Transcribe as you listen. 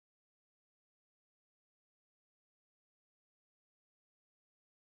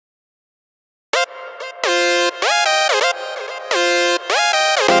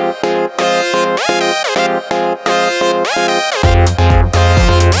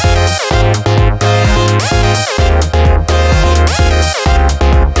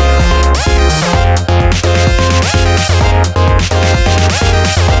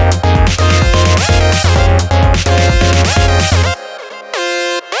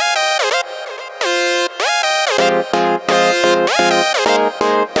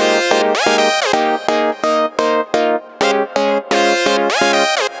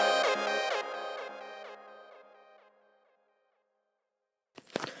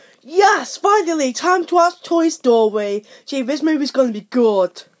Yes, finally, time to watch Toy Story. Gee, this movie's gonna be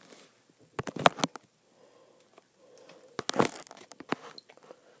good.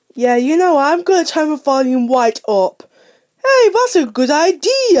 Yeah, you know, I'm gonna turn the volume right up. Hey, that's a good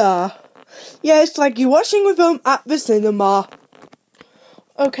idea. Yeah, it's like you're watching a film at the cinema.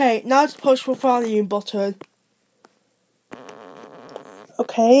 Okay, now just push the volume button.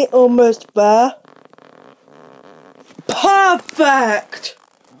 Okay, almost there. Perfect!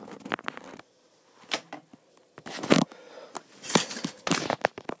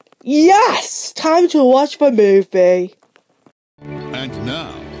 Yes! Time to watch the movie. And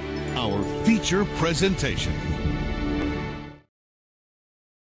now, our feature presentation.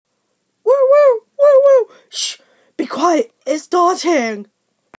 Woo woo! Woo woo! Shh! Be quiet! It's starting!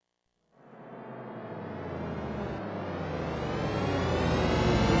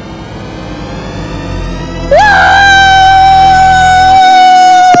 Huh?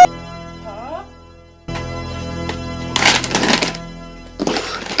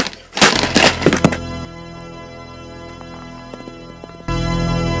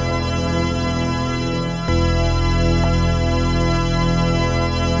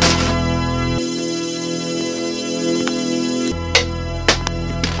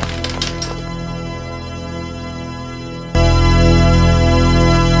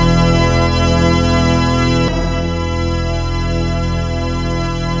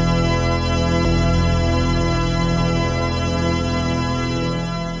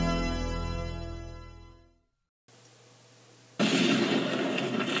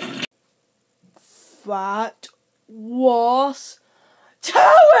 That was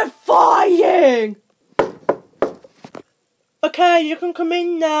terrifying! Okay, you can come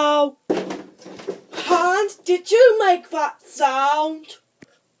in now. Hans, did you make that sound?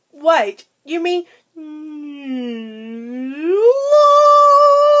 Wait, you mean...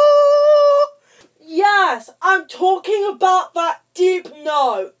 Yes, I'm talking about that deep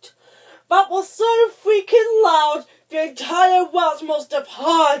note. That was so freaking loud, the entire world must have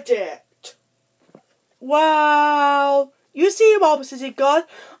heard it. Wow, you see, City God,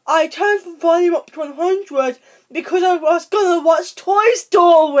 I turned the volume up to 100 because I was gonna watch Toy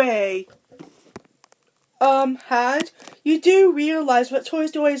Story. Hand, you do realise that Toy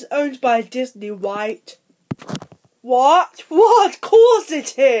Story is owned by Disney, right? What? What? Of course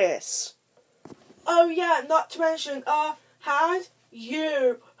it is! Oh yeah, not to mention, Hand,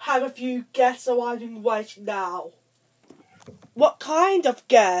 you have a few guests arriving right now. What kind of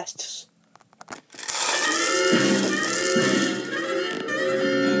guests?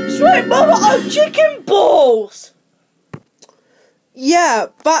 Sweet mother of chicken balls! Yeah,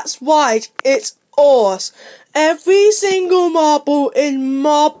 that's right, it's us. Every single marble in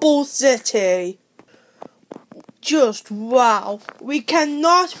Marble City. Just wow. We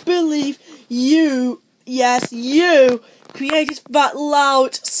cannot believe you, yes, you, created that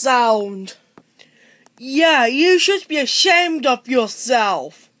loud sound. Yeah, you should be ashamed of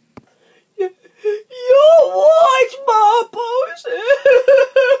yourself. You're white marbles.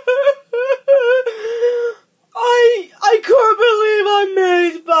 I can't believe I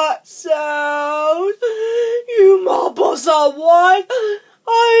made that sound. You marbles are white.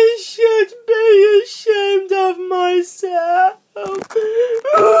 I should be ashamed of myself.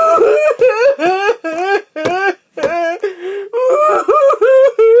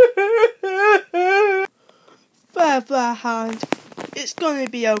 There, Hand. It's gonna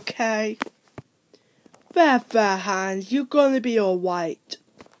be okay. There, Hand. You're gonna be alright.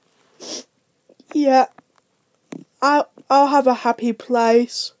 Yeah. I'll have a happy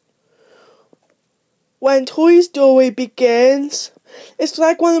place. When Toy Story begins, it's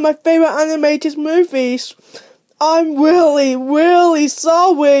like one of my favourite animated movies. I'm really, really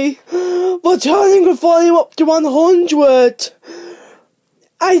sorry for turning the volume up to 100.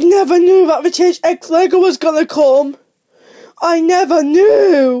 I never knew that the THX Lego was gonna come. I never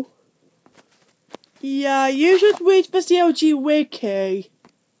knew. Yeah, you should read the CLG Wiki.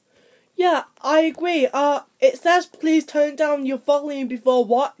 Yeah, I agree. It says please turn down your volume before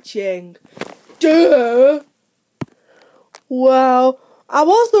watching. Duh! Well, I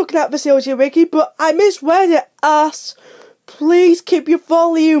was looking at the CLG Wiki, but I misread it as please keep your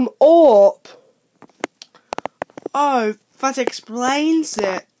volume up. Oh, that explains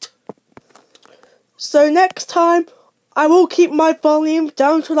it. So next time, I will keep my volume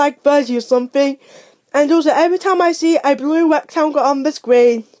down to like 30 or something. And also, every time I see a blue rectangle on the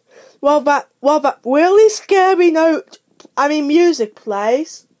screen, well, that really scary music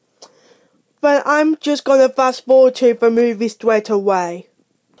plays, then I'm just gonna fast forward to the movie straight away.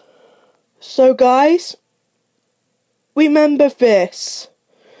 So guys, remember this.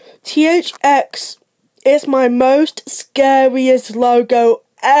 THX is my most scariest logo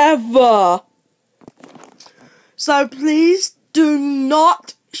ever. So please do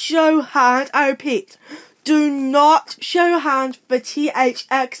not show hand. I repeat, do not show hand for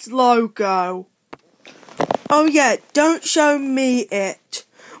THX logo. Oh yeah, don't show me it.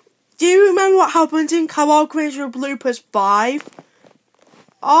 Do you remember what happened in Carol Cringer Bloopers 5?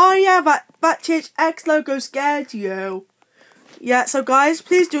 Oh yeah, that THX logo scared you. Yeah, so guys,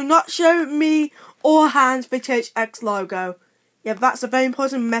 please do not show me or hands for THX logo. Yeah, that's a very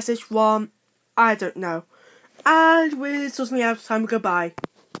important message from, I don't know. And we're suddenly out of time. Goodbye.